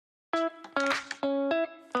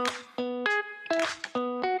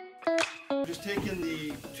just taking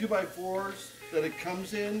the 2x4s that it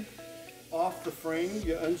comes in off the frame.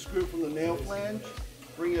 You unscrew from the nail flange,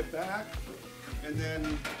 bring it back, and then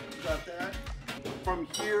you got that. From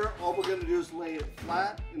here, all we're going to do is lay it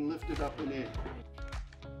flat and lift it up and in.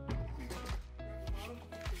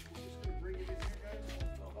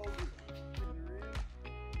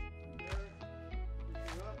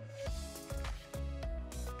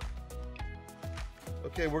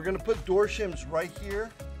 Okay, we're going to put door shims right here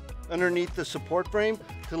underneath the support frame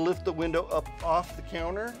to lift the window up off the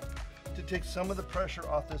counter to take some of the pressure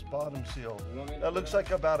off this bottom seal. That looks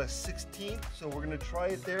like about a 1/16, so we're going to try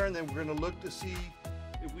it there, and then we're going to look to see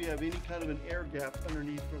if we have any kind of an air gap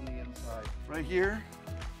underneath from the inside. Right here,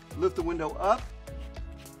 lift the window up.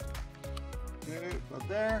 Okay, about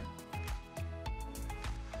there.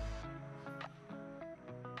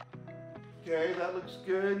 Okay, that looks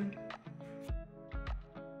good.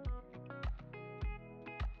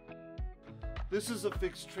 This is a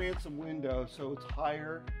fixed transom window, so it's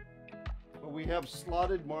higher, but we have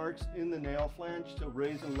slotted marks in the nail flange to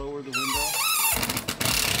raise and lower the window.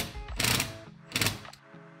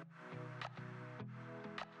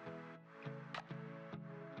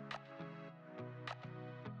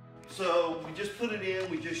 So we just put it in,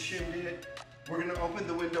 we just shimmed it. We're gonna open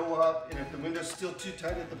the window up, and if the window's still too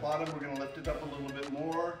tight at the bottom, we're gonna lift it up a little bit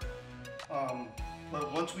more.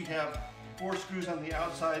 But once we have 4 screws on the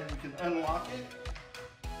outside, we can unlock it.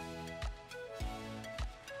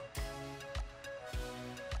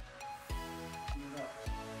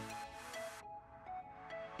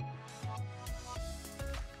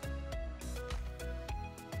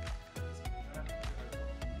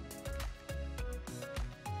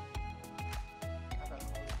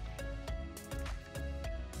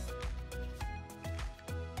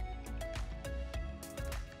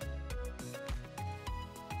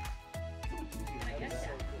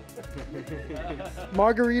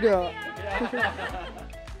 Margarita.